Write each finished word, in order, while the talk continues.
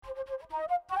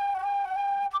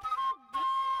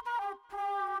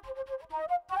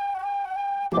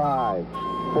5,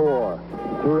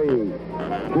 4, 3,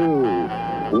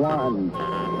 2, 1,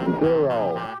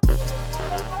 0.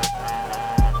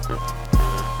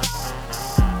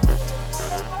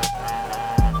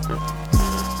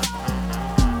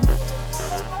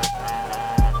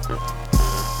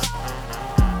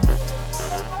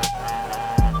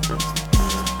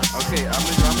 Okay, I'm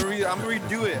gonna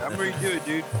redo it. I'm gonna redo it,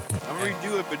 dude. I'm gonna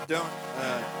redo it, but don't.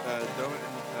 Okay,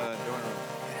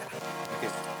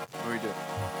 I'm gonna redo it.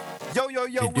 Yo,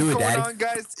 You what's do it, going Daddy. on,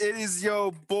 guys? It is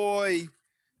your boy,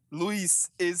 Luis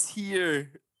is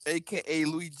here, aka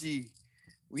Luigi.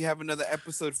 We have another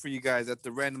episode for you guys at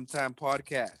the Random Time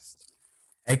Podcast.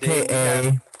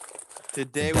 AKA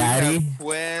Today we Daddy. have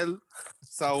Fuel,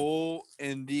 Saul,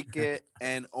 Enrique,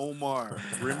 and Omar.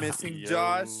 We're missing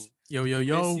Josh. Yo.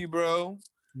 Miss you, bro.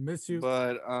 Miss you.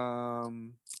 But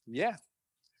yeah,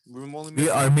 we're only We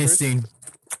are missing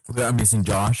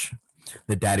Josh,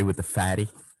 the daddy with the fatty,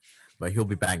 but he'll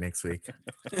be back next week.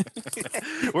 We're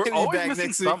He'll be always back missing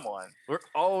next week. someone. We're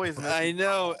always missing I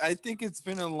know. someone. I think it's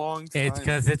been a long time. It's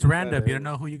because it's since random. You don't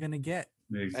uh, know who you're gonna get.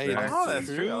 Hey, that's, Oh, that's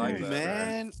true, true. I like that,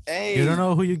 man. Hey, You don't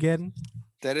know who you're getting.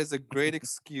 that is a great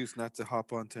excuse not to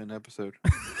hop onto an episode.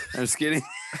 I'm just kidding.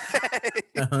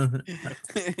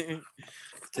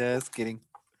 Just kidding.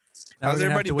 Now How's we're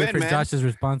gonna have everybody to wait been, for man? Josh's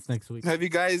response next week. Have you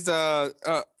guys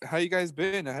how you guys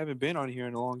been? I haven't been on here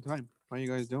in a long time. How you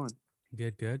guys doing?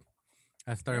 Good.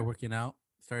 I started working out.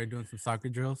 Started doing some soccer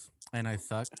drills, and I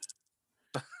suck.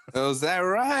 Oh, is that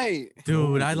right?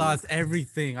 Dude, I lost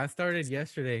everything. I started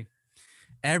yesterday.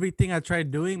 Everything I tried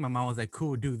doing, my mom was like,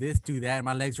 "Cool, do this, do that."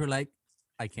 My legs were like,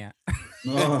 "I can't."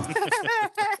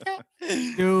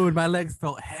 Dude, my legs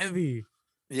felt heavy.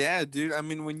 Yeah, dude. I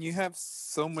mean, when you have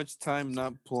so much time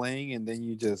not playing, and then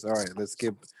you just, all right, let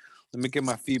me get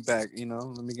my feedback.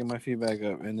 Let me get my feedback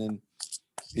up, and then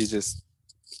you just,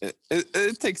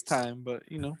 it takes time, but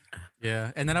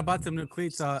Yeah, and then I bought some new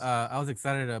cleats. I was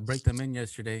excited to break them in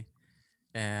yesterday,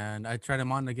 and I tried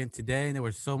them on again today, and they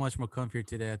were so much more comfier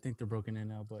today. I think they're broken in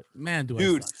now, but man, do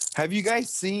dude, I suck. have you guys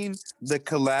seen the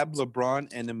collab LeBron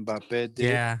and Mbappe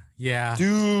did? Yeah,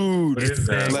 Dude, What is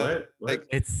that? Like- What?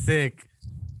 it's sick.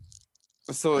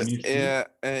 So Can you see?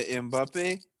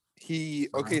 Mbappe,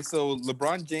 so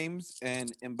LeBron James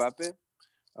and Mbappe,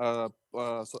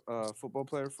 football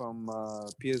player from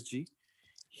PSG,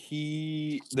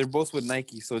 they're both with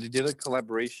Nike, so they did a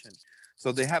collaboration.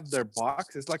 So they have their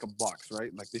box. It's like a box,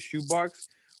 right? Like the shoe box.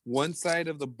 One side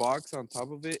of the box on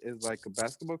top of it is like a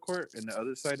basketball court, and the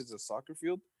other side is a soccer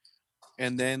field.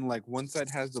 And then like one side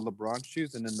has the LeBron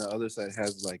shoes, and then the other side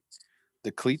has like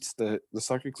the cleats, the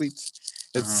soccer cleats.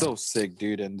 It's so sick,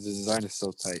 dude, and the design is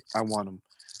so tight. I want them.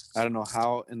 I don't know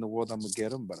how in the world I'm gonna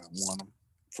get them, but I want them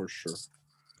for sure.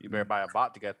 You better buy a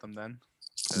bot to get them then.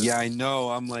 Yeah, I know.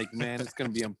 I'm like, man, it's gonna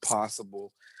be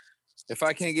impossible. If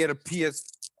I can't get a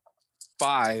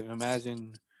PS5,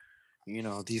 imagine,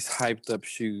 these hyped up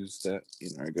shoes that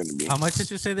are gonna be. How much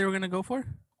did you say they were gonna go for?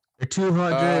 They're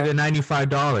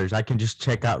 $295. I can just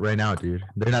check out right now, dude.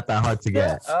 They're not that hard to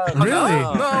get. Really?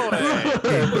 No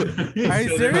way. Are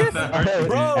you serious?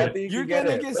 Bro, I think you you're can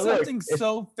gonna get get it. Look, something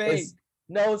so fake.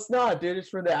 No, it's not, dude. It's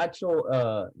for the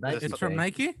actual Nike. It's from thing.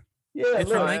 Nike? Yeah, It's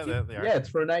look. from Nike? Yeah, it's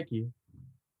for Nike.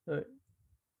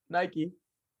 Nike.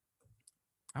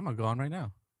 I'm gonna go on right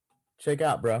now. Check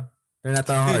out, bro. They're not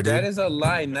that Dude, hard, that dude. is a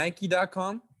lie.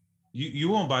 Nike.com. You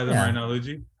won't buy them Yeah. right now,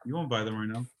 Luigi. You won't buy them right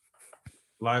now.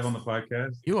 Live on the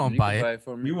podcast. You won't You buy can it. buy it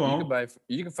for me. You You won't. can buy it.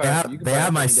 You can They buy. have, You can they buy it have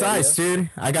for my me, Daddy, size, dude.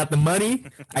 I got the money.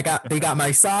 They got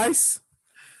my size.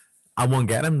 I won't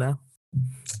get them though.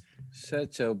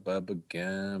 Shut your bubble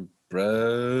gum,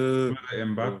 bro.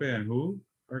 Mbappe and who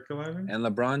are collabing? And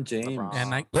LeBron James. LeBron. And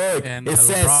Nike Look, and it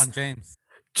says LeBron James.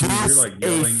 Dude, just you're like a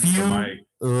yelling to few Mike.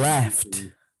 left.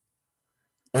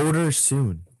 Order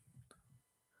soon.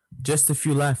 Just a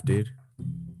few left, dude.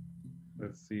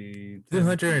 Let's see.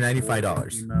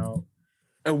 $295. Email.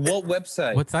 And what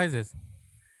website? What sizes?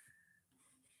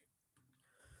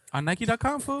 On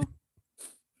Nike.com, fool.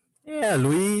 Yeah,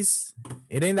 Luis.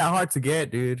 It ain't that hard to get,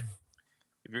 dude.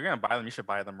 If you're gonna buy them, you should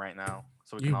buy them right now.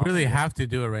 So we You can all really see it. have to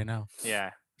do it right now.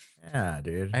 Yeah. Yeah,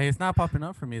 dude. Hey, it's not popping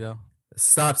up for me though.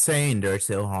 Stop saying they're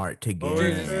so hard to get.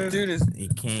 Oh, Dude, You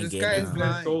can't this get guy is them.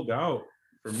 lying. It's sold out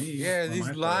for me. yeah, on he's my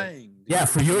side. lying. dude. Yeah,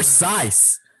 for your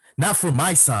size, not for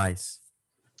my size.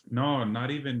 No,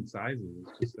 not even sizes.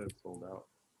 It just says sold out.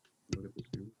 Look at the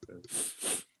shoe. It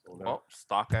says sold out. Well,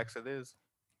 StockX it is.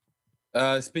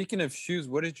 Speaking of shoes,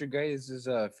 what is your guys'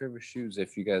 favorite shoes?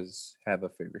 If you guys have a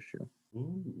favorite shoe,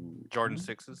 Ooh. Jordan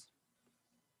 6s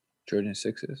Jordan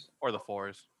 6s. or the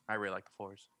 4s. I really like the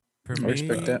 4s. For I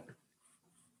respect me, that.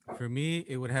 for me,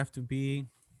 it would have to be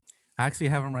I actually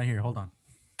have them right here. Hold on.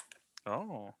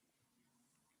 Oh.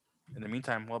 In the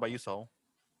meantime, what about you, Soul?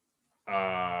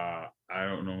 I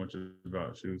don't know much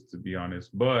about shoes to be honest,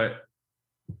 but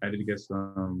I did get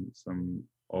some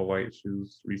all white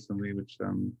shoes recently, which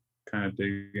I'm kind of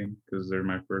digging because they're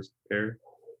my first pair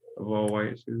of all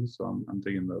white shoes, so I'm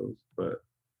digging those. But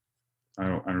I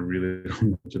really don't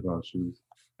know much about shoes.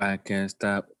 I can't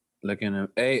stop looking at.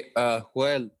 Hey,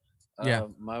 well, Yeah.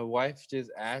 my wife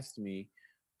just asked me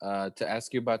to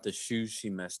ask you about the shoes she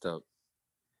messed up.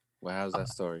 Well, how's that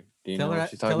story? Do you know what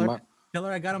she's talking about? Tell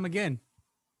her I got them again.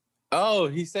 Oh,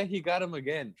 he said he got them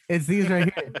again. It's these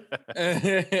right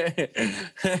here.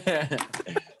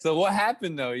 So what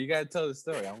happened though? You gotta tell the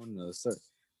story. I want to know the story.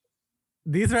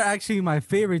 These are actually my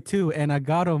favorite too, and I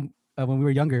got them when we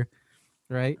were younger,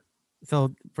 right?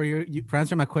 So for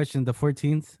answering my question, the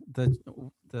 14s,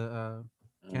 the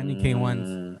candy cane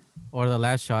ones, or the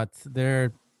last shots,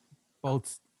 they're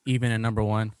both even at number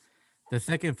one. The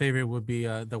second favorite would be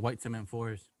the white cement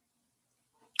 4s.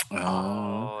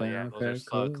 Oh, yeah, those are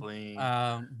so clean.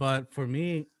 But for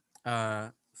me,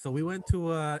 so we went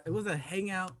to it was a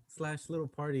hangout / little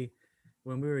party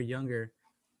when we were younger,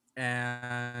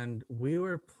 and we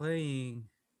were playing.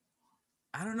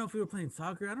 I don't know if we were playing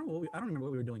soccer. I don't remember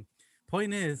what we were doing.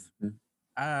 Point is,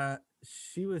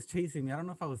 she was chasing me. I don't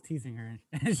know if I was teasing her,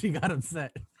 and she got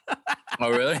upset. Oh,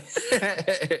 really?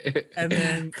 And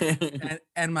then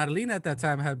and Marlene at that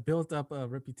time had built up a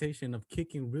reputation of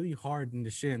kicking really hard in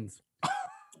the shins.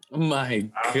 My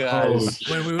gosh.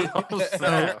 When we would,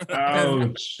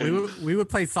 Ouch. we would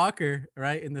play soccer,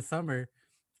 right, in the summer,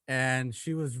 and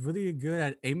she was really good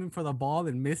at aiming for the ball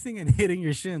and missing and hitting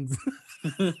your shins.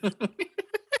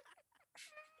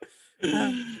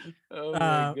 Oh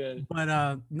my god.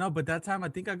 But no, but that time I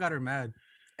think I got her mad,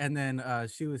 and then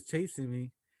she was chasing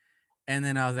me, and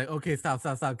then I was like, okay, stop,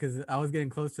 because I was getting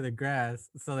close to the grass.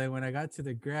 So then when I got to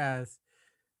the grass,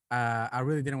 I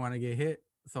really didn't want to get hit,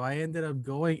 so I ended up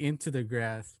going into the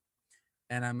grass,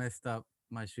 and I messed up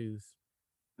my shoes.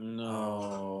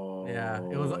 No. Yeah,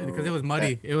 it was because it was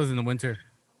muddy. It was in the winter.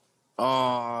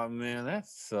 Oh man, that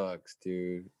sucks,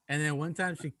 dude. And then one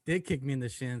time she did kick me in the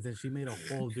shins, and she made a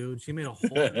hole, dude. She made a hole.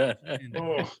 In the shin.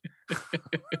 Oh,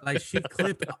 Like she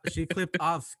clipped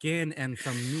off skin and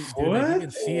some meat, dude. Like, you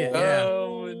can see it. Yeah.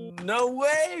 Oh no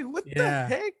way! What Yeah.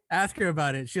 the heck? Ask her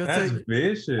about it. She'll tell that's you.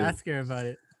 vicious. Ask her about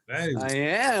it. That is, I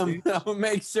am. I'll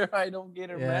make sure I don't get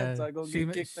her mad, so Yeah, I go she get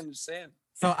ma- kicked in the sand.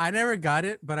 So I never got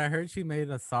it, but I heard she made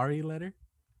a sorry letter.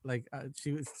 Like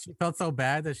she felt so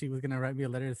bad that she was gonna write me a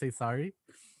letter to say sorry.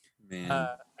 Man.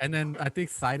 And then I think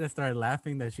Saida started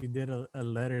laughing that she did a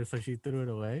letter, so she threw it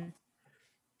away.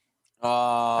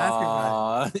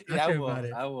 Oh, Ask her about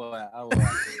it. I will.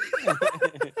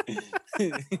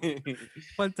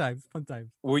 Fun times.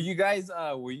 Were you guys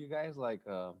like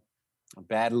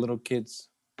bad little kids?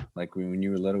 Like when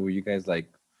you were little, were you guys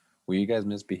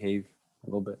misbehave a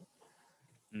little bit?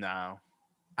 No.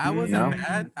 I wasn't No?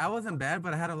 bad. I wasn't bad,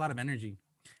 but I had a lot of energy.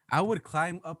 I would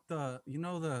climb up the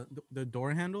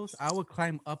door handles. I would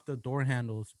climb up the door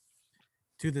handles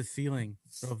to the ceiling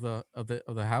of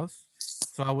the house.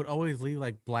 So I would always leave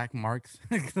like black marks.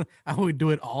 I would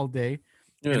do it all day.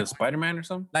 You're a Spider-Man or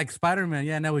something? Like Spider-Man,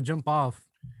 yeah, and I would jump off.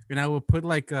 And I would put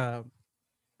like the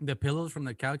pillows from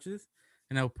the couches,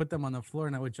 and I would put them on the floor,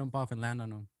 and I would jump off and land on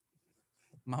them.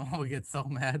 My mom would get so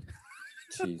mad.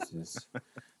 Jesus.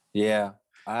 Yeah.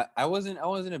 I wasn't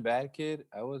a bad kid.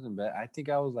 I wasn't bad. I think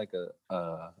I was like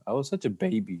I was such a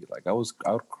baby. Like I would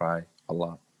cry a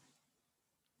lot.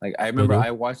 Like I remember I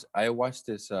watched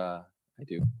this I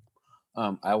do.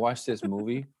 I watched this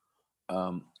movie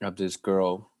of this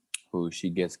girl who she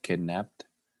gets kidnapped.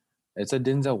 It's a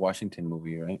Denzel Washington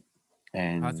movie, right?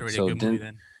 And That's already so a good movie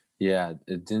then. yeah,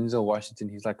 Denzel Washington,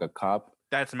 he's like a cop.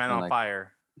 That's Man And, on like,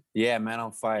 Fire. Yeah, Man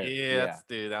on Fire. Yeah,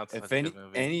 that's If such a good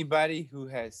movie. anybody who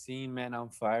has seen Man on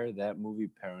Fire, that movie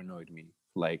paranoid me.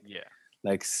 Like Yeah.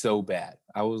 so bad.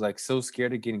 I was like so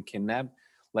scared of getting kidnapped.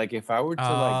 Like if I were to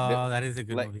Oh, that is a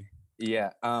good like- movie.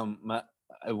 yeah.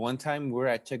 One time we're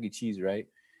at Chuck E. Cheese, right?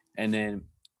 And then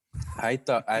I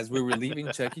thought as we were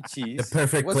leaving Chuck E. Cheese, The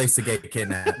perfect what's- place to get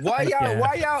kidnapped. Why y'all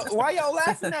Yeah. why y'all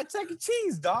laughing at Chuck E.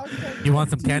 Cheese, dog? You want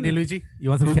some candy, Luigi? You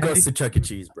want some Who candy? goes to Chuck E.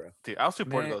 Cheese, bro? Dude, I'll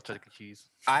support Man. those Chuck E. Cheese.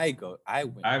 I went.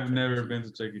 I've Chuck E. never Cheese. been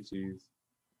to Chuck E. Cheese.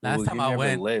 Last Well, time you I never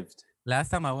went- lived. Last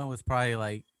time I went was probably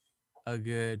like a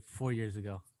good 4 years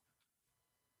ago.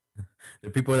 The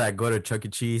people that go to Chuck E.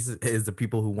 Cheese is the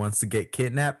people who wants to get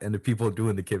kidnapped and the people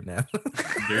doing the kidnap.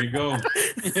 There you go.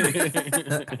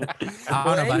 I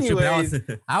don't know about you,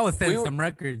 but I was setting we- some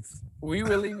records. We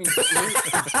were leaving.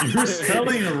 You're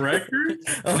selling records?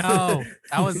 No,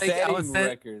 I was setting set,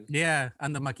 records. yeah,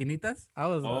 on the maquinitas. I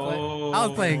was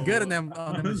Oh, playing good in them. I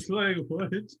On them was like,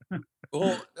 what?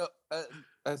 Well,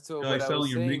 so You're what like I selling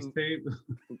was your saying,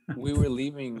 mixtape? we were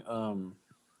leaving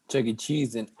Chuck E.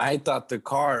 Cheese, and I thought the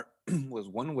car was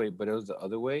one way, but it was the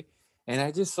other way. And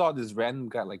I just saw this random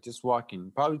guy like just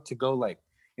walking, probably to go like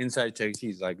inside Chuck E.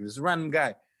 Cheese, like this random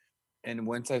guy. And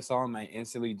once I saw him, I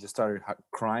instantly just started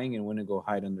crying and went to go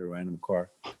hide under a random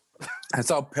car. That's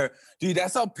how dude.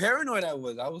 That's how paranoid I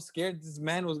was. I was scared this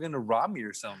man was gonna rob me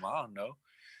or something. I don't know.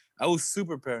 I was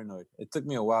super paranoid. It took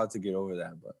me a while to get over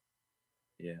that, but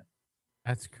yeah,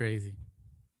 That's crazy.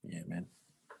 yeah, man.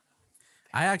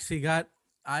 I actually got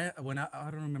I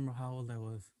don't remember how old I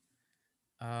was.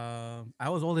 I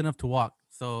was old enough to walk,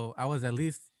 so I was at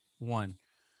least one.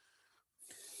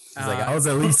 He's like, I was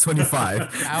at least 25.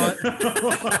 I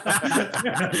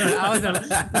was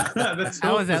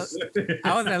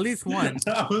at least one.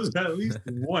 I was at least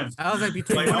one. I was like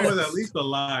between Like I was at least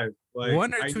alive. Like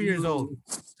 1 or I 2 years knew- old.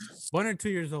 1 or 2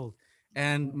 years old.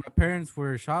 And my parents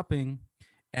were shopping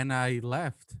and I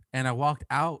left and I walked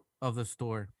out of the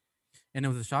store and it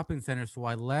was a shopping center. So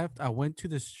I left, I went to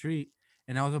the street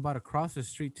and I was about to cross the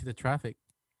street to the traffic.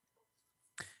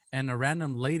 And a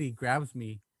random lady grabs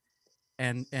me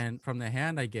and from the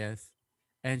hand, I guess,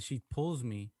 and she pulls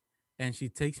me and she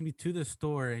takes me to the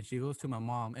store and she goes to my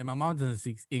mom. And my mom doesn't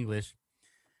speak English,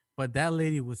 but that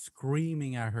lady was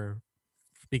screaming at her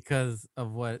because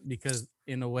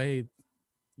in a way,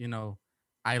 you know,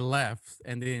 I left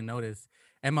and they didn't notice.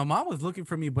 And my mom was looking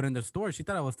for me, but in the store, she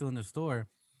thought I was still in the store.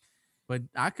 But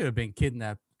I could have been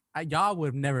kidnapped. Y'all would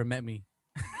have never met me.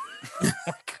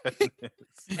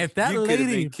 If that You could've been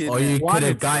lady, Or kidnapped. you could wanted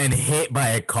have to- gotten hit by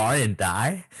a car and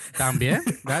die. también,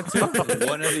 that too.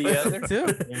 One or the other.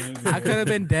 Too. I could have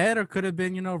been dead or could have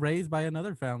been, raised by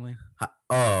another family.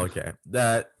 Oh, okay.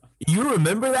 You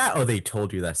remember that, or they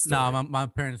told you that story? No, my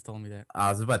parents told me that.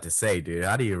 I was about to say, dude,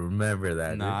 how do you remember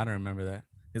that? No, dude? I don't remember that.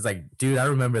 He's like, dude, I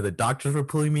remember the doctors were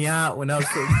pulling me out when I was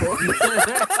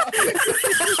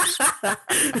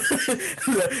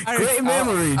great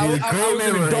memory, dude. Great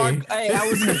memory. I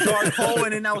was in a dark hole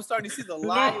and then I was starting to see the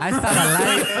light. I saw the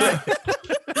light.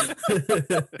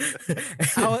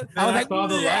 I was like, saw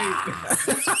the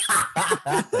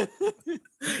light.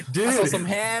 Dude, I saw some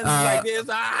hands like this.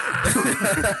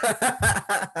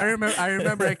 Ah! I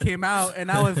remember I came out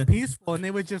and I was peaceful and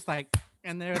they were just like,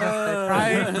 and they're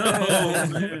crying. Oh,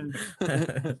 man.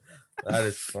 that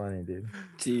is funny, dude.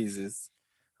 Jesus.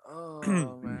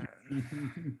 Oh man.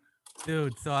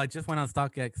 Dude, so I just went on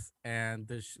StockX and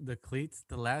the cleats,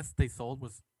 the last they sold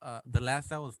was the last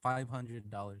sale was $500.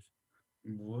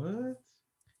 What?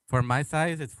 For my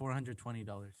size, it's $420.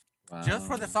 Just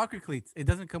for the soccer cleats. It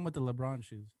doesn't come with the LeBron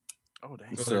shoes. Oh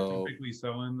dang. So, So- they're typically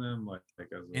selling them like as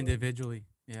a, Individually.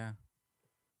 Yeah.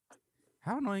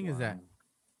 How annoying is that?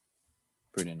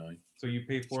 Pretty annoying. So you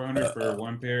pay $400 for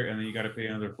one pair, and then you got to pay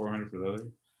another $400 for the other.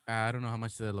 I don't know how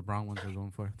much the LeBron ones are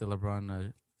going for. The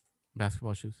LeBron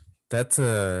basketball shoes. That's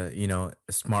a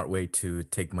smart way to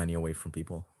take money away from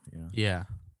people. Yeah.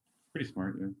 Pretty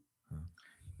smart, man.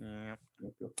 Yeah.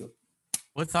 Yep.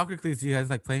 What soccer cleats do you guys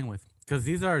like playing with? Because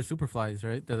these are Superflies,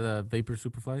 right? The Vapor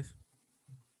Superflies.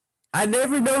 I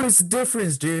never noticed the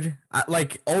difference, dude.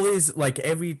 Always,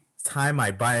 every time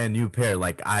I buy a new pair,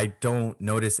 I don't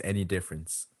notice any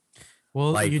difference.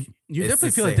 Well, Like, you it's definitely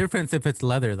the feel a same. difference if it's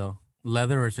leather, though.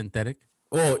 Leather or synthetic.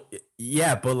 Well,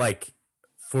 yeah, but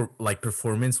for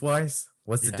performance wise,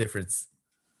 what's the Yeah. difference?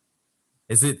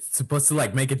 Is it supposed to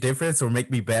make a difference or make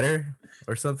me better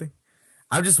or something?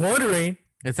 I'm just wondering.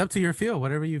 It's up to your feel,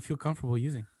 whatever you feel comfortable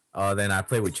using. Oh, then I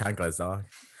play with chanclas, dog.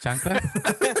 Chancla?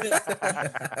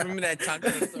 Remember that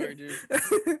chancla story,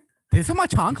 dude? These are my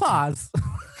chanclas.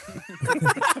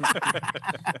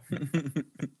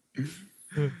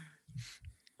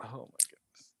 Oh my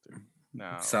goodness, dude.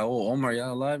 No. Saul, Omar,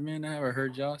 y'all alive, man? I haven't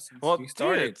heard y'all since Well, we dude,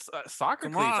 started. it's soccer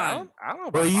Come cleats. on. I don't know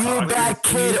about Were you a soccer bad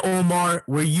cleats. kid, Omar?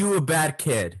 Were you a bad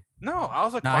kid? No, I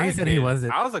was a Nah, quiet he said kid. he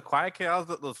wasn't. I was a quiet kid. I was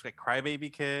those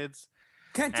crybaby kids.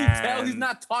 Can't you tell he's And-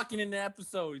 not talking in the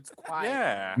episode? It's quiet.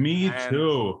 Yeah. Me and-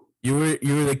 too. You were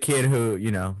the kid who,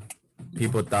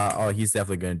 people thought, oh, he's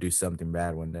definitely gonna do something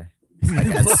bad one day.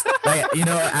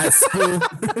 At school.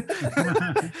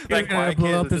 Like gonna quiet blow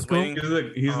kid up was the just school?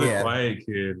 waiting, He's the Yeah. quiet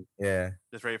kid. Yeah,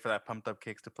 just ready for that pumped up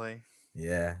kicks to play.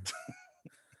 yeah.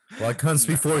 What comes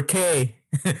before K?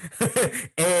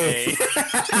 A.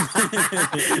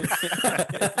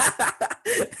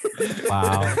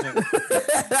 Wow.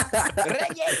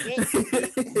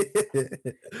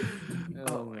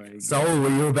 Oh my god. So, were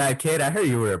you a bad kid? I heard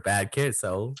you were a bad kid.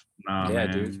 So, Yeah,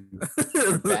 dude.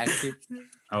 Bad kid.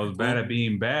 I was bad at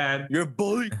being bad. You're a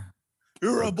bully.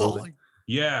 You're a bully.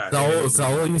 Yeah.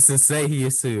 Saul used to say he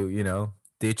used to,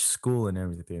 ditch school and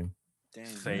everything Damn.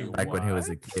 Say back when he was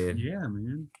a what? kid. Yeah,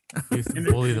 man. He used to And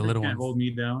bully the they little can't ones. hold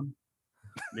me down.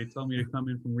 They tell me to come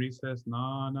in from recess.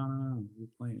 No. We're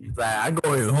playing. He's like, I'm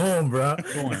going home, bro.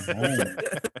 Going home.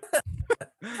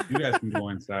 You guys can go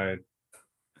inside.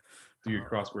 Do your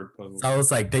crossword puzzle. So I was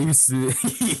like, they used to.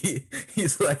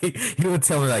 He's like, he would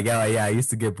tell me like, yeah, I used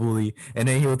to get bullied, and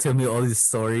then he would tell me all these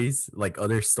stories, like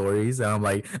other stories, and I'm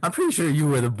like, I'm pretty sure you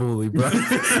were the bully, bro.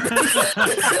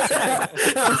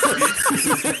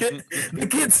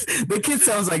 the kids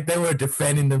sounds like they were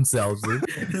defending themselves, dude.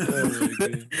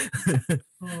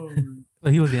 So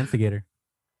he was the instigator.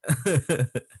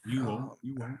 You won't.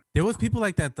 There was people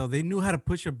like that though. They knew how to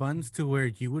push your buttons to where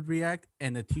you would react,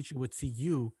 and the teacher would see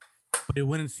you, but it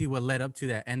wouldn't see what led up to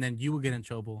that, and then you would get in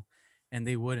trouble, and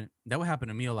they wouldn't. That would happen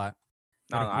to me a lot.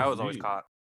 No, I was always caught.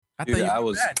 I Dude, thought you I were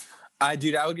was. bad. I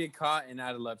would get caught, and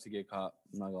I'd love to get caught.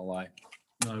 I'm not gonna lie.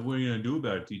 No, what are you gonna do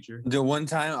about it, teacher? The one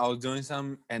time I was doing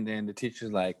something, and then the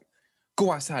teacher's like,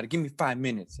 "Go outside. Give me 5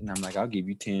 minutes," and I'm like, "I'll give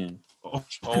you 10." Oh,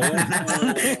 Oh.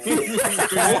 I'll give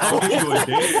you a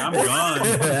day. I'm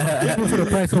gone. For the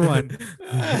price of one.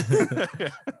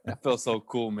 I felt so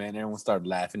cool, man. Everyone started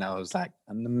laughing. I was like,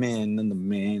 "I'm the man. I'm the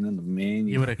man. I'm the man."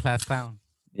 You were a class clown.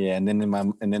 Yeah, and then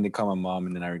they called my mom,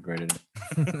 and then I regretted it.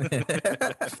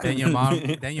 Then your mom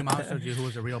showed you who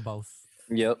was the real boss.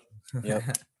 Yep.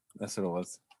 That's what it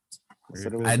was. That's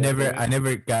what it was. I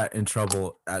never got in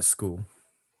trouble at school.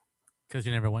 Because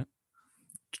you never went.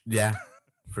 Yeah,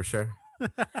 for sure.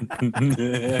 It's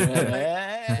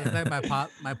like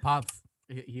my pops.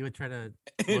 He would try to.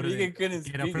 Go to You the- couldn't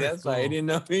get up speak. for That's why I school. didn't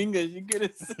know English. You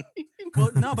couldn't speak.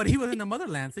 Well, no, but he was in the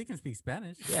motherland, so he can speak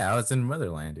Spanish. Yeah, I was in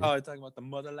motherland, dude. Oh, you're talking about the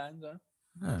motherland, huh?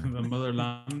 Huh. The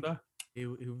motherland. He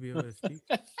would be able to speak.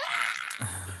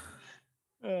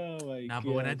 Oh my Nah,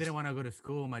 but when I didn't want to go to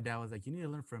school, my dad was like, "You need to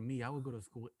learn from me. I would go to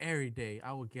school every day.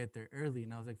 I would get there early."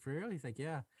 And I was like, "For real?" He's like,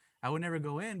 "Yeah, I would never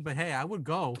go in, but hey, I would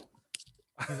go."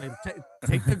 He's like,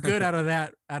 "Take the good out of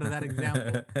that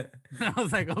example." I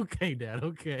was like, "Okay, Dad.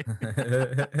 Okay."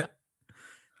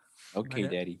 Okay,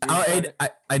 daddy.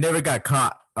 I never got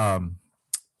caught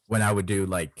when I would do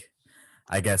like,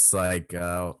 I guess like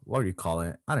what do you call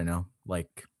it? I don't know,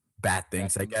 like bad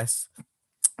things, I guess.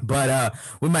 But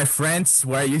with my friends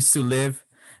where I used to live,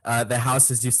 the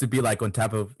houses used to be like on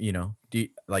top of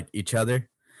like each other.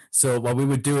 So what we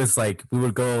would do is like we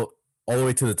would go all the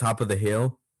way to the top of the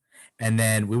hill, and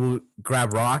then we would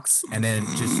grab rocks and then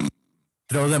just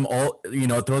throw them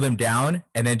down,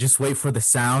 and then just wait for the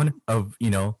sound of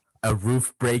a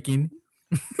roof breaking.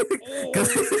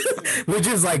 Which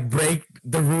is like break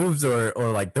the roofs or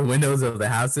like the windows of the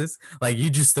houses. Like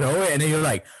you just throw it and then you're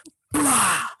like,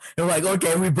 blah! And we're like,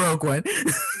 okay, we broke one.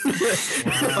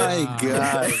 Oh my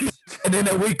God. And then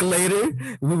a week later,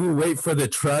 we will wait for the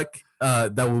truck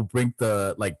that will bring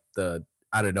the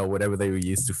I don't know, whatever they would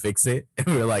use to fix it. And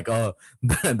we're like, oh,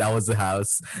 that was the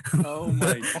house. Oh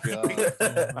my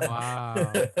God.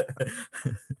 Wow.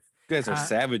 You guys are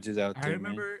savages out I there,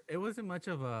 remember it wasn't much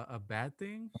of a bad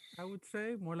thing, I would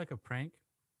say, more like a prank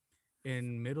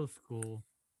in middle school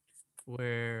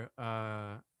where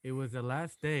it was the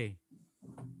last day.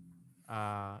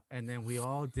 And then we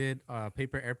all did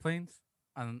paper airplanes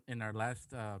in our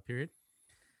last period.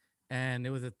 And it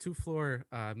was a 2-floor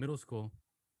middle school.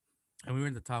 And we were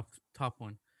in the top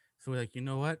one. So we're like, you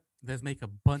know what? Let's make a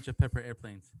bunch of paper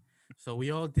airplanes. So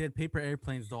we all did paper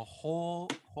airplanes, the whole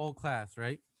class,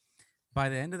 right? By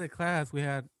the end of the class, we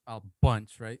had a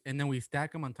bunch, right? And then we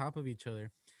stack them on top of each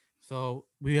other. So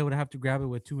we would have to grab it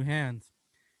with 2 hands.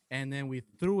 And then we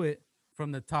threw it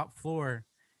from the top floor.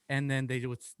 And then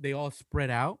they all spread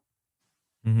out.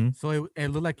 Mm-hmm. So it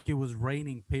looked like it was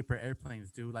raining paper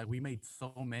airplanes, dude. Like we made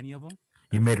so many of them.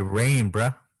 You made it rain,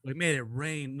 bruh. We made it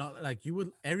rain. Not like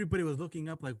everybody was looking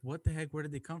up like, what the heck? Where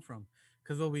did they come from?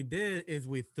 Because what we did is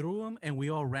we threw them and we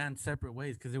all ran separate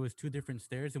ways because there was 2 different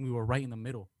stairs and we were right in the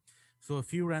middle. So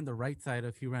if you ran the right side,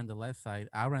 if you ran the left side,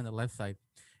 I ran the left side.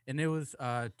 And there was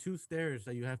 2 stairs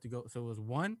that you have to go. So it was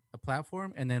a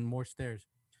platform, and then more stairs.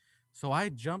 So I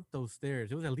jumped those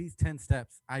stairs. It was at least 10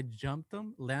 steps. I jumped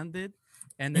them, landed,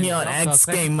 and then You're on jumped X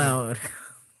off game second. mode.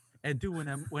 And dude,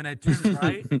 when I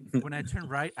turned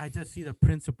right, I just see the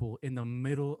principal in the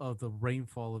middle of the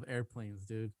rainfall of airplanes,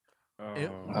 dude. We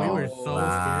were so scared.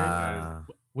 Wow.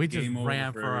 We just Game over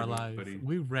ran for for our lives. everybody.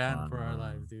 We ran for our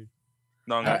lives, dude.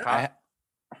 No one got caught.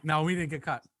 No, we didn't get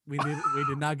caught. We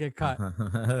did not get caught.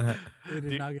 We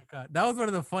did not get caught. That was one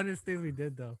of the funnest things we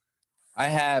did, though. I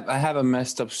have a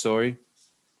messed up story.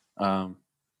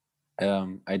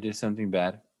 I did something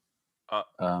bad.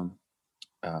 Uh.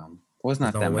 Was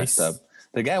not that messed up. Always.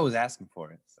 The guy was asking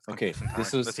for it. Okay, Sometimes.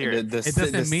 this was Let's hear it. It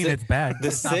doesn't mean it's bad. the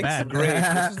It's not sixth bad. grade.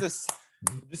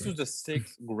 This was the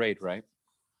sixth grade, right?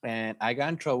 And I got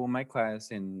in trouble in my class.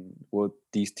 And what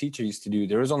these teachers used to do,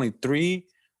 there was only 3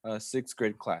 sixth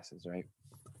grade classes, right?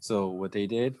 So what they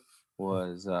did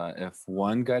was, if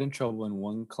one got in trouble in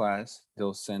one class,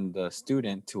 they'll send the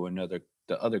student to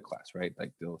the other class, right?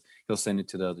 Like he'll send it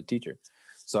to the other teacher.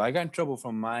 So I got in trouble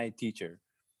from my teacher,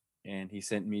 and he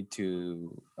sent me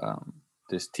to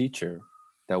this teacher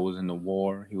that was in the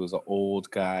war. He was an old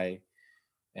guy,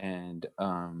 and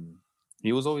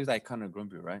he was always like kind of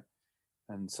grumpy, right?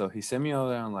 And so he sent me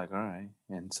over there. I'm like, all right.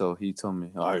 And so he told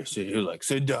me, all right, sit here, like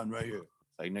sit down right here,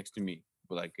 like next to me,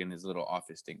 but like in his little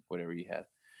office thing, whatever he had.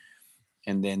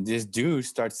 And then this dude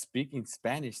starts speaking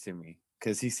Spanish to me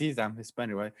because he sees I'm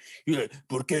Hispanic, right? He's like,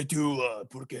 ¿Por qué tú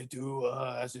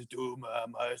haces tú,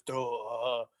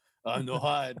 maestro? No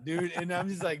hot, dude. And I'm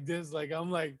just like this, like I'm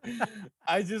like,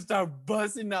 I just start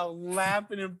busting out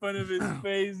laughing in front of his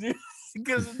face, dude,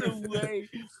 because of the way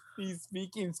he's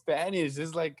speaking Spanish.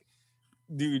 It's like,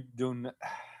 dude, don't.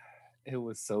 It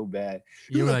was so bad.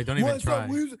 You were like, don't even "What's up?"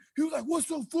 try. He was like, "What's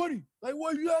so funny? Like,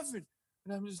 why are you laughing?"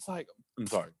 And I'm just like, I'm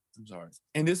sorry.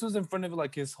 And this was in front of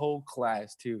like his whole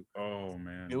class too. Oh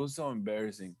man. It was so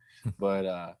embarrassing,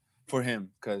 but for him,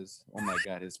 because oh my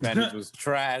god, his Spanish was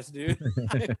trash, dude.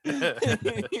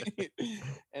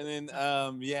 And then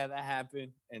yeah, that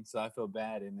happened, and so I feel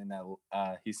bad. And then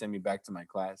he sent me back to my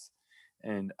class,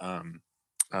 and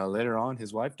later on,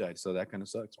 his wife died, so that kind of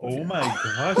sucks. But Oh yeah. my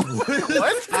gosh.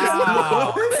 What?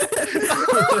 Wow.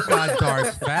 Got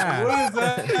dark fast. What does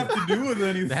that have to do with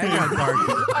anything? That got dark.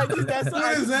 That's What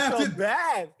I does just that felt have to-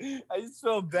 bad. I just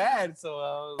felt bad, so I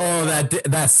was Oh, like,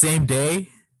 that same day.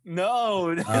 no,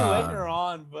 later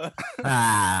on, but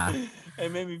Ah,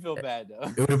 it made me feel bad though.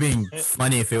 it would have been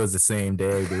funny if it was the same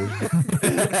day, dude.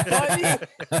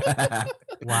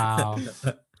 Wow.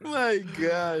 My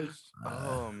gosh.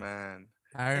 Oh man.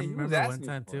 I Hey, he was remember one asking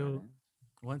time for it, too. man.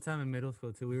 One time in middle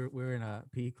school too, we were in a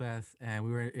PE class and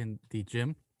we were in the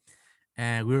gym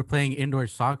and we were playing indoor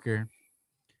soccer.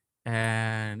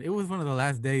 And it was one of the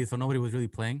last days, so nobody was really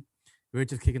playing. We were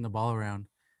just kicking the ball around.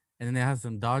 And then they had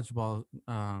some dodgeball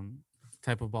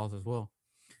type of balls as well.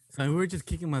 So we were just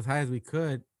kicking them as high as we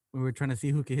could. We were trying to see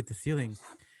who could hit the ceiling.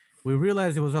 We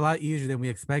realized it was a lot easier than we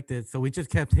expected. So we just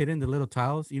kept hitting the little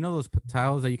tiles. You know those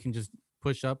tiles that you can just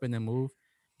push up and then move?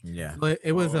 Yeah. But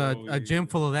it was Oh, a gym yeah.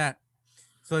 full of that.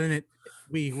 So then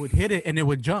we would hit it and it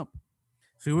would jump.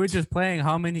 So we were just playing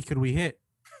how many could we hit,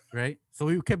 right? So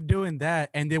we kept doing that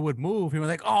and they would move. We were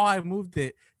like, oh, I moved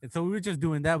it. And so we were just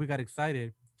doing that. We got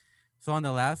excited. So on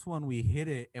the last one, we hit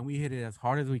it and we hit it as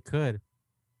hard as we could.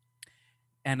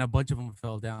 And a bunch of them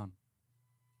fell down.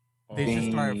 They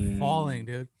just started falling,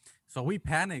 dude. So we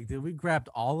panicked, dude. We grabbed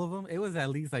all of them. It was at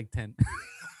least like 10.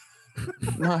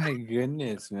 My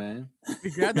goodness, man. We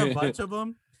grabbed a bunch of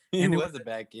them. He And it was was- a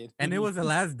bad kid. And it was the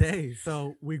last day.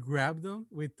 So we grabbed them,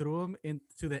 we threw them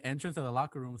into the entrance of the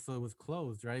locker room. So it was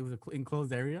closed, right? It was an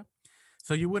enclosed area.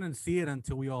 So you wouldn't see it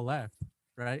until we all left,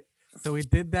 right? So we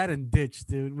did that and ditched,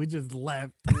 dude. We just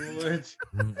left. Which-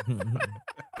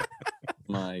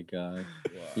 My God.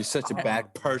 You're such a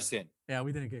bad person. Yeah,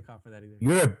 we didn't get caught for that either.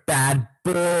 You're a bad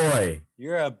boy.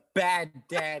 You're a bad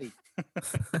daddy.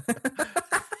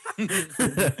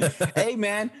 Hey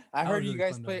man, I That heard was you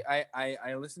really guys fun, play.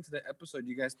 I listened to the episode.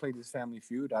 You guys played this Family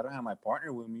Feud. I don't have my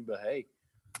partner with me, but hey,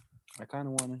 I kind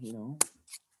of want to, Yeah,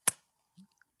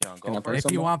 Can I go play first.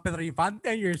 If you someone? want Pedro Infante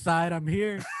on your side, I'm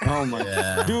here. Oh my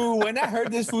Yeah. dude! When I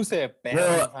heard this fool say,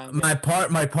 Well, my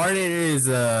partner is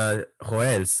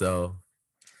Joel, so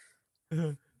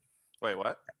Wait,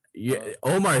 what? yeah,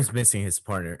 Omar is missing his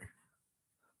partner.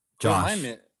 Josh,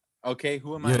 Okay,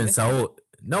 who am I? you and missing? Saul.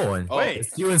 No one. Oh, Wait.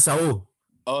 It's you and Saul.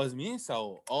 Oh, it's me and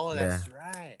Saul. Oh, that's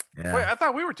right. Yeah. Wait, I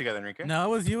thought we were together, Enrique. No, it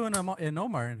was you and Omar,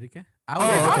 Enrique. I was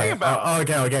Oh, talking okay. about? Oh,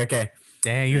 okay.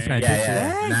 Dang, you was trying to Yeah, ditch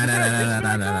it. yeah.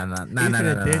 No.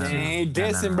 He Ain't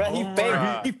dissing, bro. He Oh, fake.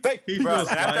 bruh. He fake. He Bro,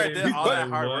 just after I lied. did all that He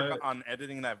hard lied. work on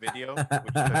editing that video, which took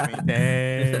me too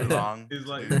Dang. long. He's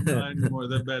like, "It's not anymore.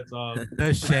 The bet's off."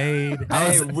 The shade.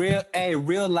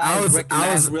 Real lies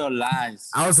recognize real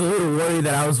lies. I was a little worried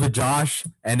that I was with Josh,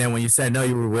 and then when you said no,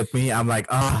 you were with me. I'm like,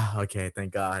 oh, okay,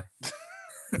 thank God.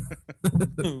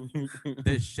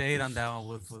 The shade on that one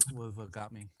was what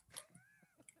got me.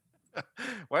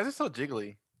 Why is it so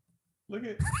jiggly? Look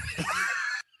at.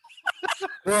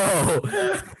 Whoa,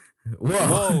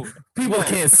 Whoa. People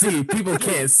can't see. People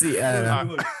can't see.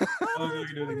 Look. Oh, look,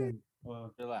 do it again.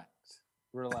 Wow. Relax.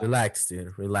 Relax,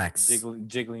 dude. Relax.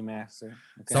 Jiggly master.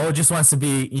 Okay. Saul just wants to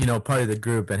be, part of the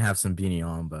group and have some beanie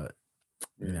on, but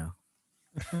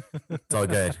it's all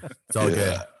good. It's all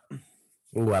good.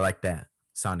 Ooh, I like that.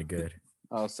 Sounded good.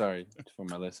 Oh, sorry for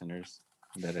my listeners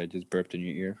that I just burped in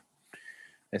your ear.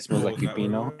 It smells like was that what it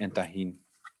pepino was? and tajin.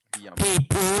 Yum.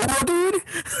 People, dude.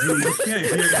 Dude, you can't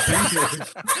hear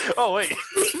the Oh wait.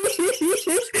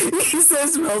 He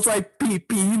says smells like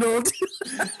pepino.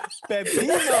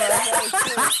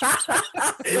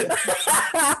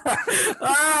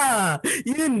 Ah,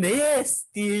 you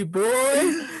nasty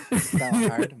boy.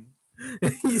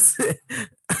 He said,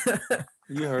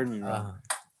 You heard me, bro.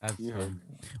 That's You cool. heard me.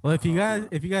 Well, if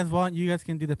you guys want, you guys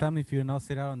can do the family feud, and I'll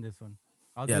sit out on this one.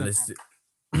 I'll yeah, do let's do.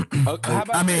 Okay, how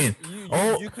about I mean,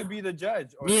 you could be the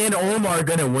judge. Or me and Omar are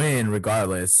gonna win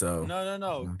regardless, so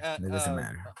No. it doesn't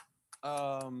matter.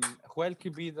 Joel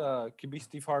could be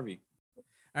Steve Harvey.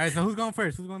 All right, so who's going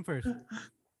first? Me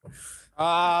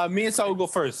and Saul will go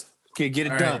first. Okay, get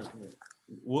it All done. right.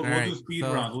 We'll Alright, do speed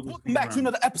so- rounds. We'll do Welcome speed back to rounds.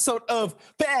 another episode of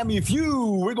Family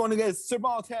Feud. We're going against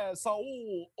Cervantes,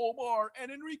 Saul, Omar,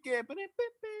 and Enrique.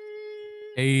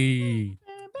 Hey.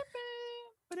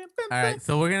 All right,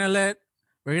 so we're gonna let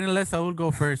Saul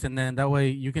go first, and then that way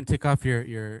you can take off your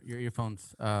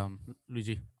earphones,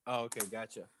 Luigi. Oh, okay,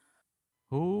 gotcha.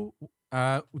 Who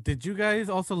did you guys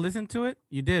also listen to it?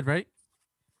 You did, right?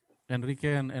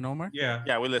 Enrique and Omar? Yeah.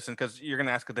 Yeah, we listen because you're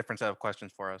gonna ask a different set of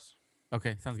questions for us.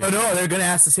 Okay, sounds Oh good. no, they're gonna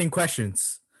ask the same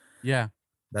questions. Yeah.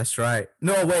 That's right.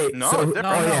 No, wait. No, so, it's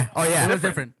different. Oh yeah. It was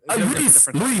different.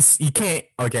 Luis, you can't.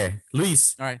 Okay,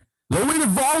 Luis, All right. lower the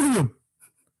volume.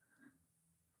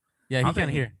 Yeah, he I'm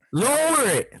can't thinking- hear. Lower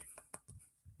it.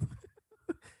 All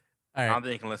I right. don't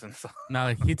think you can listen. So.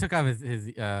 No, he took off his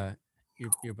earbuds.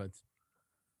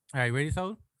 All right, ready,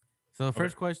 Saul? So the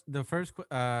first question. The first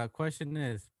question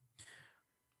is,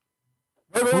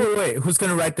 Wait. Who's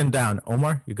gonna write them down?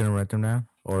 Omar, you gonna write them down,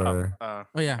 or oh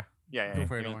yeah, Yeah. go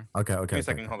for it, Give me- Omar. okay, Give me a okay.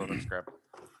 second. Hold on. Let's grab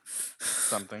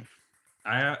something.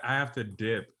 I have to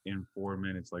dip in 4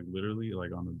 minutes, like literally,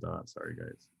 like on the dot. Sorry,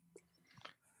 guys.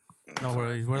 No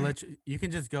worries. We'll let you. You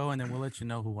can just go, and then we'll let you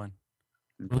know who won.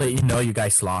 We'll let you know you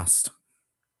guys lost.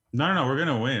 No. We're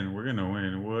gonna win. We're gonna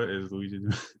win. What is Luigi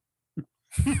doing?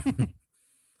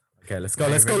 Okay, let's go.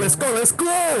 Okay, Let's go. ready, Let's go. Omar? Let's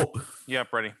go.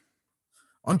 Yep, ready.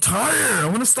 I'm tired. I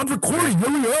want to stop recording.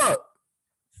 Hurry up.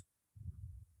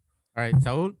 All right,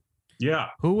 Saul. Yeah.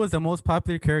 Who was the most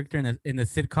popular character in the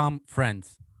sitcom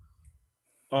Friends?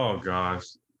 Oh gosh.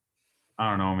 I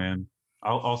don't know, man.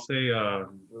 I'll say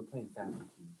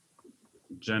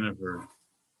Jennifer.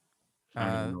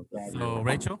 I don't know. So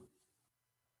Rachel.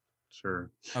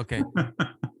 Sure. Okay.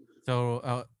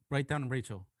 So write down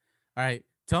Rachel. All right.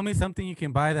 Tell me something you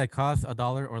can buy that costs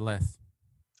 $1 or less.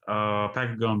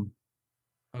 Pack of gum.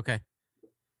 Okay.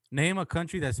 Name a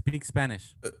country that speaks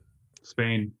Spanish.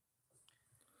 Spain.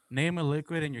 Name a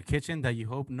liquid in your kitchen that you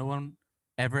hope no one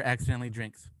ever accidentally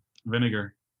drinks.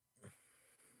 Vinegar.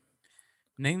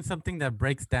 Name something that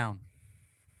breaks down.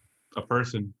 A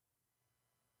person.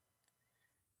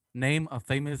 Name a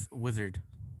famous wizard.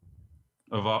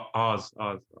 Of Oz.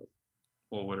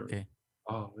 Well, whatever. Okay.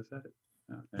 Oh, is that it?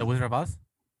 Yeah, The Wizard of Oz?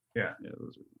 yeah,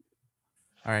 those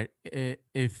are. All right.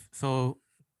 If so,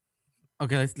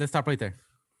 okay, let's stop right there.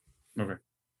 Okay.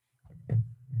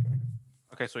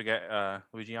 Okay, so we got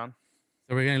Luigi on.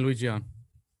 So we're getting Luigi on.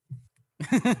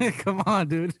 Come on,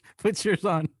 dude. Put yours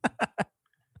on.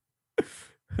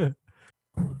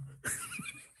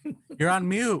 You're on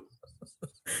mute.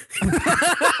 You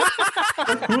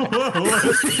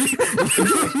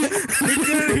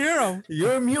couldn't hear him.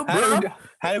 You're mute, bro.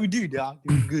 How do we do, dog?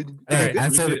 Good. Hey,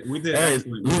 answer. We did Hey,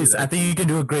 excellent. We Luis, did I think you can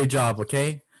do a great job.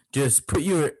 Okay, just put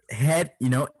your head, in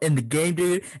the game,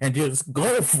 dude, and just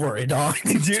go for it, dog.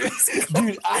 Dude,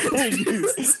 I heard you.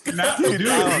 Now, dude,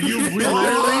 we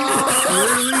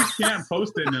literally can't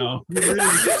post it now. We literally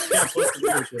can't post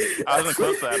it. I wasn't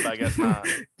close to that, but I guess not.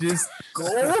 Just go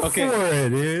Okay. for it,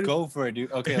 dude. Go for it,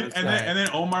 dude. Okay, let's And go. then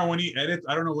Omar, when he edits,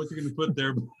 I don't know what you're gonna put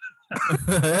there.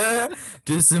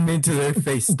 Just zoom into their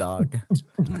face, dog.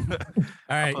 All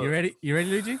right, you ready? You ready,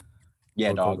 Luigi? Yeah,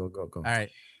 Go, dog. Go. All right.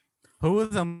 Who was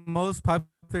the most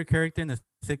popular character in the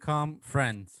sitcom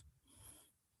Friends?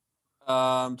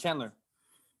 Chandler.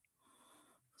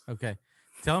 Okay.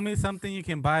 Tell me something you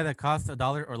can buy that costs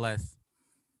 $1 or less.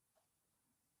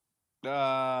 Piece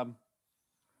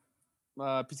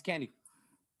of candy.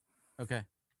 Okay.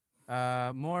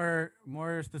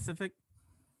 More specific.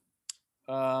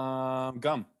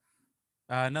 Gum.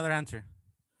 Another answer.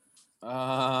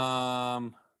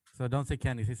 So don't say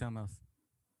candy. Say something else.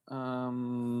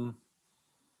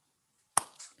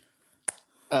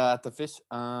 At the fish.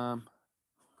 $1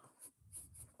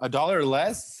 or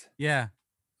less. Yeah.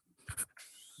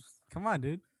 Come on,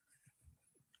 dude.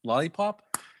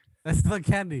 Lollipop. That's still a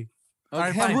candy. All right,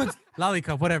 Okay, fine. what's-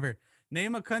 Lollipop, whatever.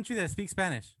 Name a country that speaks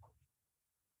Spanish.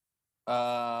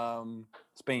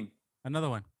 Spain, Another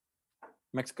one.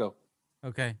 Mexico.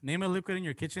 Okay. Name a liquid in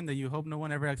your kitchen that you hope no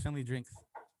one ever accidentally drinks.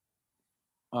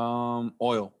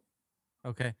 Oil.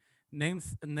 Okay. Name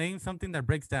something that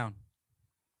breaks down.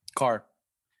 Car.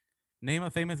 Name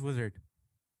a famous wizard.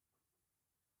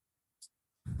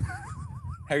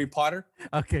 Harry Potter.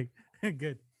 Okay.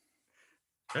 Good.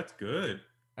 That's good.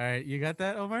 All right. You got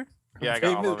that, Omar? Yeah, I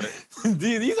got all of it.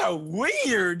 Dude, these are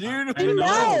weird, dude. I know.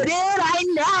 I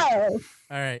know.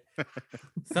 All right.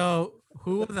 So,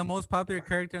 who was the most popular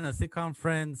character in the sitcom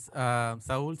Friends?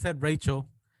 Saul said Rachel,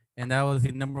 and that was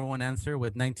the number one answer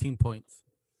with 19 points.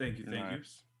 Thank you. Thank you.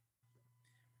 Nice.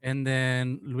 And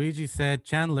then Luigi said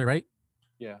Chandler, right?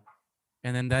 Yeah.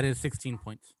 And then that is 16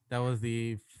 points. That was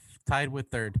tied with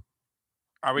third.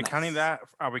 Are we Nice. counting that?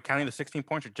 Are we counting the 16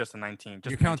 points or just the 19? Just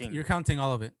You're, the 19. you're counting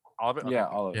all of it. all of it? Yeah,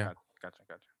 all of it. Yeah. Gotcha.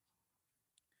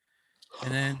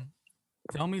 And then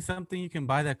tell me something you can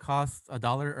buy that costs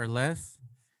 $1 or less.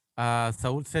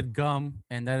 Saul said gum,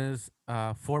 and that is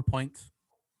 4 points.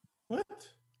 What?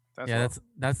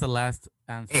 That's the last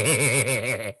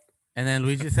answer. And then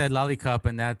Luigi said lollipop,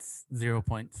 and that's 0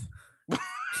 points. I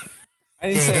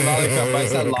didn't say lollipop. I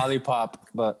said lollipop.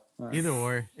 But Either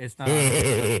or, it's not.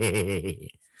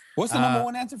 what's the number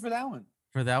one answer for that one?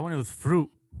 For that one, it was fruit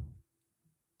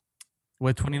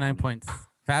with 29 points.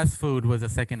 Fast food was the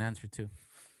second answer too.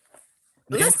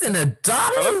 Less than $1.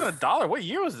 Less than $1. What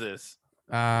year was this?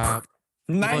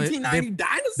 1990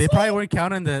 dinosaur. They probably weren't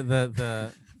counting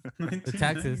the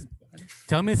taxes.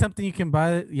 Tell me something you can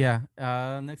buy. Yeah.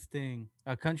 Next thing,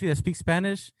 a country that speaks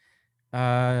Spanish.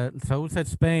 Saul said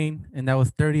Spain, and that was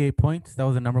 38 points. That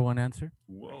was the number one answer.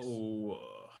 Whoa.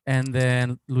 And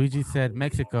then Luigi said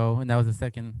Mexico, and that was the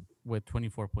second with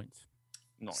 24 points.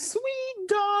 No. Sweet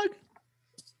dog.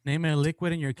 Name a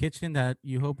liquid in your kitchen that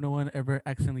you hope no one ever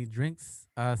accidentally drinks.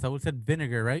 Saul said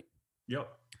vinegar, right? Yep.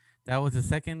 That was the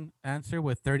second answer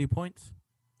with 30 points.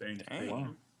 Thank you. Dang. Thank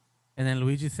you. And then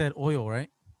Luigi said oil, right?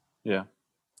 Yeah.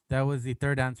 That was the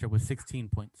third answer with 16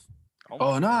 points.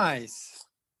 Oh, nice.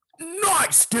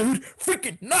 Nice, dude.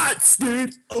 Freaking nice,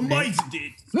 dude. Amazing,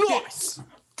 dude. Nice.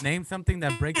 Name something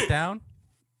that breaks down.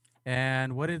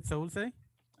 And what did Saul say?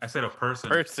 I said a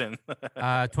person.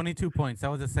 22 points.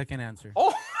 That was the second answer.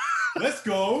 Oh, Let's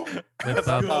go. With, Let's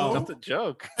uh, go. that's a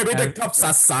joke. Everything top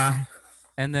sasa.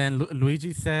 And then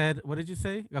Luigi said, what did you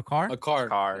say? A car? A car.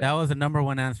 Car. That was the number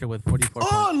one answer with 44 points.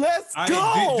 Oh, let's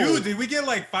go. Dude, did we get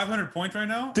like 500 points right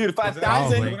now? Dude, Is that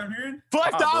 5,000. what I'm hearing?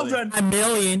 5,000. $1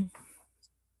 million.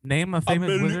 Name a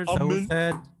famous wizard. Saul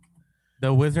said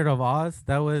the Wizard of Oz.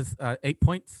 That was 8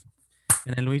 points.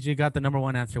 And then Luigi got the number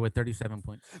one answer with 37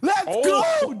 points. Let's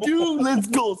Oh. go, dude. Let's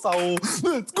go, Saul.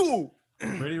 Let's go.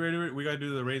 Ready. We gotta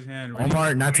do the raise hand.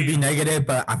 Omar, not to be negative,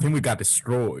 but I think we got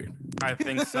destroyed. I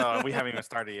think so. We haven't even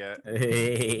started yet.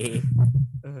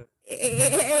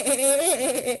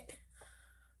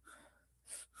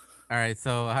 All right.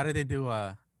 So how did they do?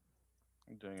 I'm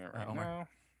doing it right Omar. now.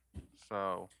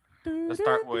 So let's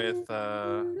start with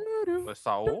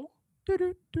Saul.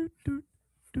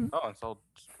 Oh, and Saul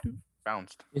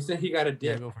bounced. He said he got a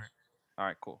Yeah, dip. go for it. All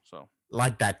right, cool. So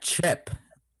Like that chip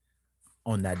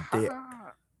on that dip.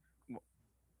 Ah,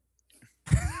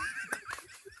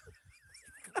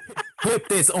 Flip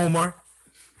this, Omar.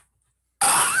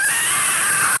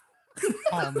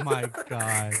 Oh my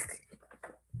god.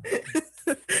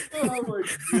 Oh my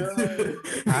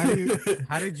god.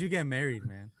 How did you get married,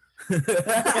 man?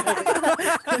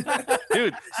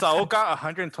 dude, Saul got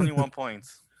 121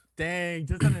 points. Dang,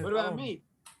 just on his What about own. me?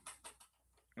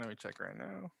 Let me check right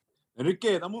now.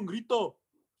 Enrique, dame un grito.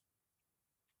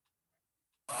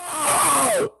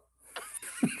 Oh!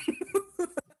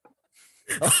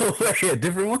 Oh, wait, a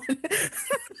different one? Oh,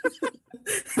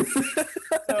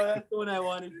 that's the one I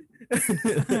wanted.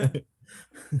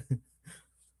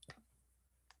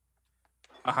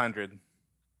 100.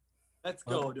 Let's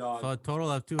go, dog. So a total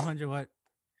of 200 what?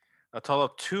 A total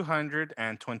of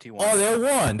 221. Oh, they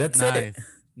won. That's Nice. it.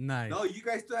 Nice. No, you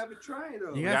guys still haven't tried though.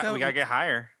 You we, guys got, have- we gotta get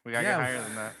higher. We gotta Yeah. get higher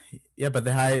than that. Yeah, but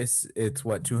the highest, it's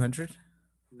what, 200?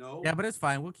 No. Yeah, but it's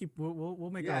fine. We'll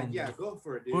make our own. go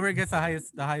for it, dude. Whoever gets the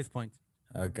highest point.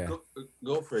 Okay.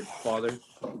 Go for it, father.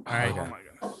 All right. Oh my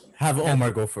god. Have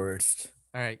Omar go first.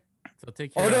 All right. So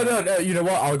take your Oh, no. You know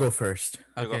what? I'll go first.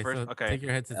 You go Okay, first? so Okay. take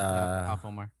your headset off,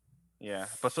 Omar. Yeah.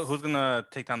 But so who's gonna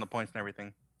take down the points and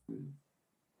everything?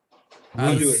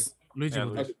 I'll do Luigi. it. Luigi Yeah,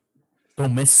 will do Luigi. it.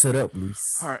 Don't mess it up,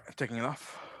 Luis. All right, I'm taking it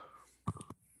off.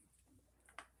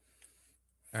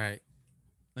 All right.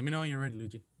 Let me know when you're ready,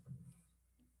 Luigi.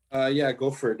 Yeah,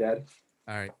 go for it, Dad.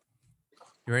 All right.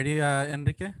 You ready,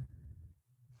 Enrique?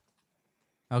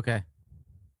 Okay.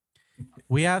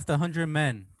 We asked 100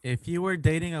 men, if you were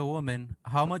dating a woman,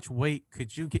 how much weight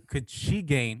could she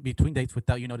gain between dates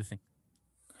without you noticing?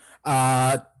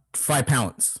 5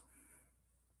 pounds.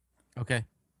 Okay.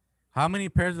 How many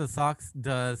pairs of socks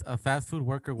does a fast food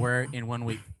worker wear in 1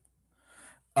 week?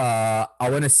 I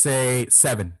want to say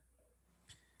 7.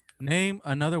 Name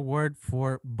another word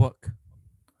for book.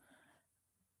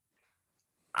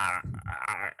 I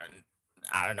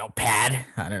don't know. Pad.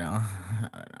 I don't know.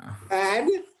 Dad?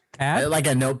 Pad? Like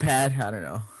a notepad. I don't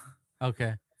know.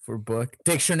 Okay. For book.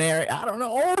 Dictionary. I don't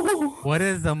know. What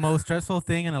is the most stressful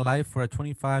thing in a life for a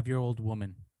 25-year-old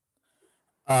woman?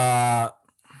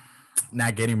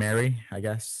 Not getting married, I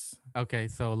guess. Okay,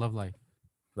 so love life.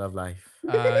 Love life.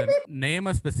 Name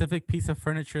a specific piece of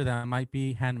furniture that might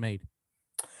be handmade.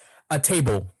 A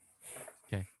table.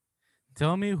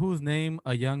 Tell me whose name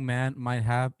a young man might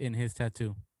have in his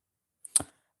tattoo.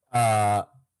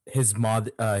 His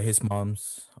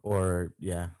mom's, or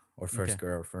first Okay.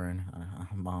 girlfriend,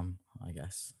 mom, I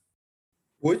guess.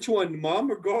 Which one,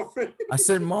 mom or girlfriend? I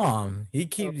said mom.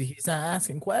 He's not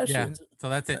asking Yeah, questions. so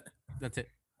that's it. That's it.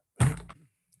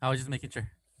 I was just making sure.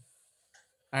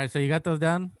 All right, so you got those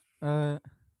down,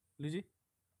 Luigi?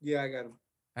 Yeah, I got him.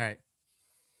 All right.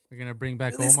 We're going to bring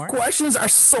back These Omar. questions are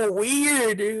so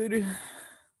weird, dude.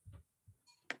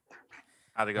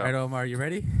 How'd it go? All right, Omar, you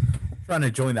ready? Trying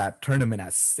to join that tournament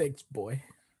at 6, boy.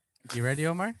 You ready,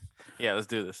 Omar? Yeah, let's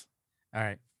do this. All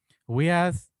right. We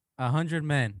asked 100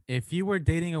 men, if you were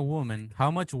dating a woman, how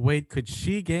much weight could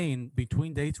she gain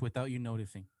between dates without you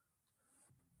noticing?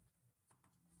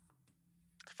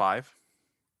 5.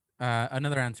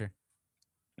 Another answer.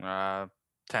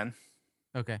 10.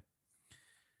 Okay.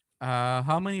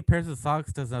 How many pairs of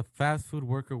socks does a fast food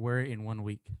worker wear in 1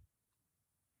 week?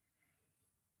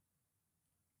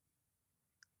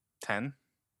 10.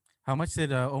 How much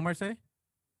did Omar say?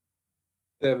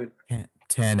 7.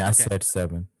 10. I Okay. said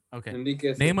 7. Okay.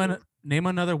 Enrique Name said name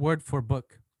another word for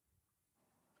book.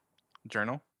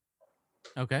 Journal.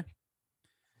 Okay.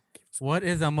 What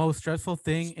is the most stressful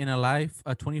thing in a life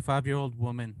a 25-year-old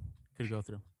woman could go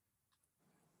through?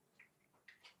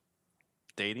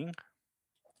 Dating.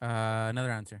 Another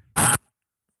answer.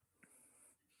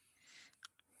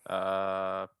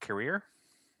 Career.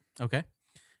 Okay.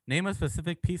 Name a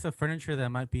specific piece of furniture that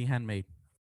might be handmade.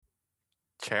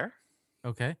 Chair.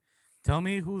 Okay. Tell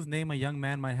me whose name a young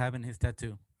man might have in his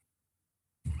tattoo.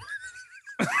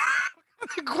 What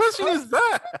the question is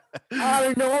that? I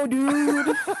don't know,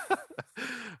 dude.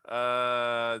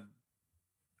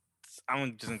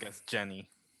 I'm just gonna guess Jenny.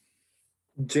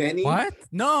 Jenny? What?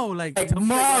 No, like Like tell me-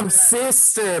 mom,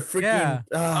 sister, freaking. Yeah.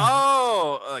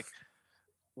 Oh, like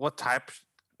what type?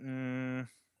 Girlfriend.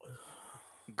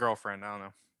 I don't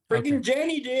know. Freaking Okay.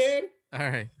 Jenny, dude. All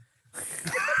right.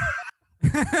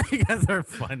 You guys are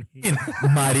funny.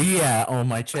 Maria on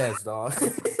my chest, dog. Oh,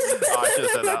 I should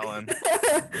have said that one.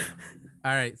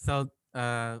 All right. So,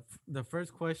 the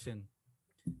first question: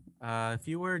 if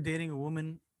you were dating a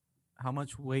woman, how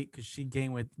much weight could she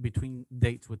gain with between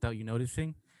dates without you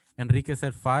noticing? Enrique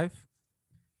said 5.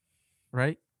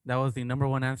 Right. That was the number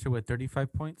one answer with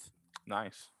 35 points.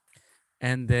 Nice.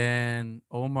 And then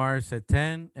Omar said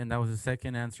 10, and that was the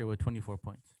second answer with 24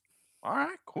 points. All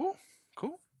right. Cool.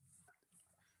 Cool.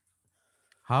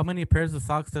 How many pairs of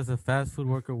socks does a fast food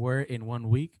worker wear in 1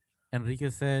 week? Enrique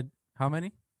said how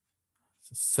many?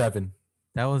 7.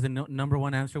 That was the number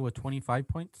one answer with 25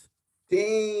 points.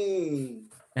 Dang.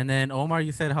 And then Omar,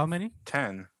 you said how many?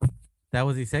 10. That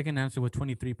was the second answer with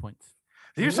 23 points.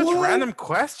 These are such What? random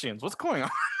questions. What's going on?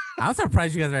 I'm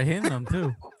surprised you guys are hitting them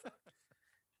too.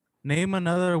 Name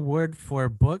another word for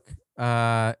book.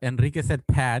 Enrique said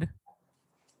pad.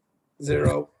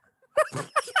 0.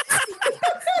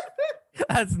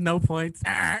 That's no points.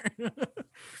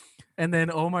 And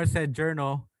then Omar said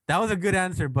journal. That was a good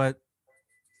answer, but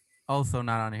also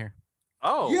not on here.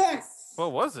 Oh. Yes.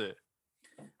 What was it?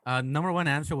 Number one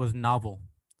answer was novel.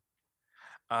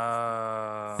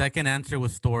 Second answer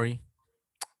was story.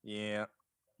 Yeah.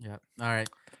 Yeah. All right.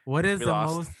 What is We the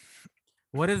lost. most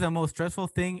What is the most stressful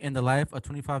thing in the life a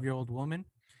 25-year-old woman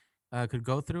could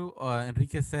go through?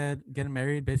 Enrique said getting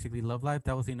married, basically love life.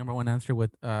 That was the number one answer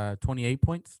with 28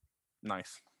 points.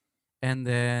 Nice. And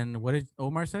then what did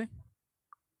Omar say?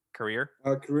 Career.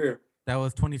 Career. That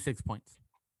was 26 points.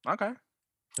 Okay.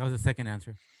 That was the second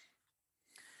answer.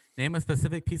 Name a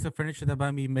specific piece of furniture that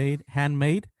might be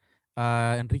handmade.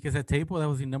 Enrique said table. That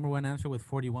was the number one answer with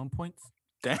 41 points.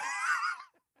 Damn.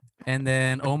 And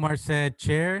then Omar said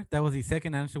chair. That was the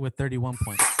second answer with 31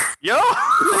 points. Yo!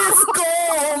 Let's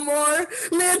go, Omar.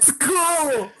 Let's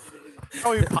go.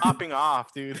 Oh, you're popping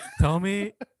off, dude. Tell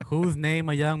me whose name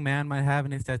a young man might have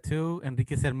in his tattoo.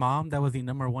 Enrique said mom. That was the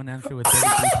number one answer with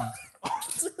 33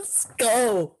 points. Let's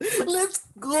go. Let's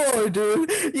go,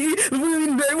 dude. We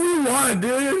won,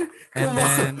 dude. And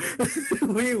then,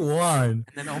 We won. and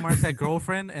then Omar said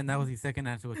girlfriend, and that was the second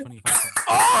answer with 25 points.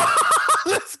 Oh,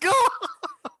 let's go.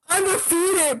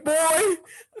 Undefeated, boy.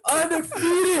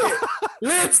 Undefeated.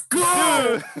 Let's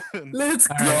go. Dude. Let's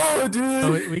All go, So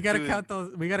dude. we gotta Dude. count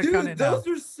those. We gotta count Dude, it now. those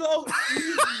are so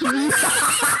easy. Oh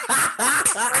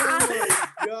my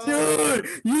god. Dude,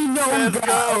 you know we Let's got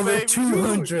go, over baby.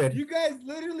 200. You guys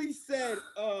literally said,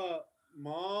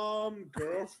 mom,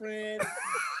 girlfriend.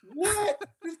 What?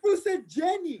 This fool said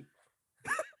Jenny.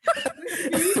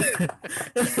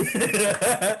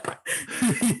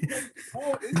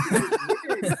 Oh, this is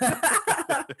weird.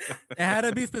 It had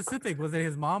to be specific. Was it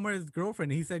his mom or his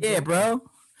girlfriend? He said Yeah, girlfriend.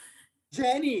 bro.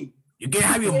 Jenny. You can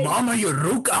have your mom or your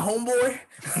Ruka, homeboy.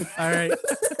 All right.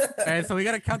 All right. So we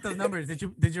gotta count those numbers. Did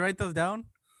you write those down,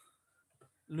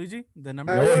 Luigi? The I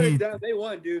number. wrote he- it down. They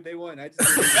won, dude. They won. I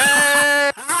just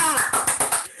Hey!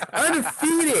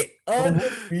 Undefeated.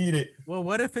 Undefeated. Well,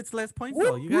 what if it's less points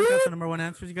though? You guys got the number one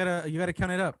answers. You gotta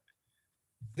count it up.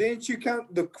 didn't you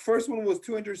count the first one was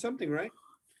 200 something, right?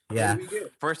 Yeah. What did we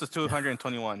get? First was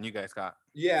 221. You guys got.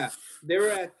 Yeah, they were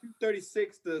at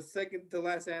 236, the second to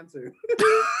last answer.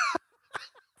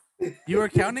 You were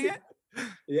counting it?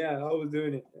 Yeah, I was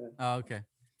doing it. Yeah. Oh, okay.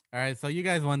 All right. So you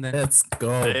guys won then. Let's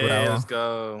go, Hey, bro. let's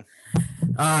go.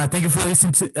 Thank you for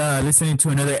listening to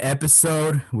another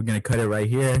episode. We're gonna cut it right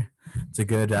here. It's a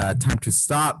good time to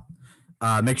stop.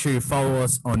 Make sure you follow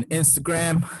us on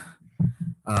Instagram.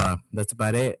 That's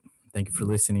about it. Thank you for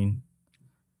listening.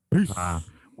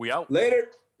 We out. Later.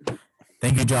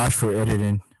 Thank you, Josh, for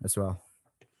editing as well.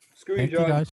 Screw you, Thank you John.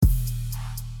 guys.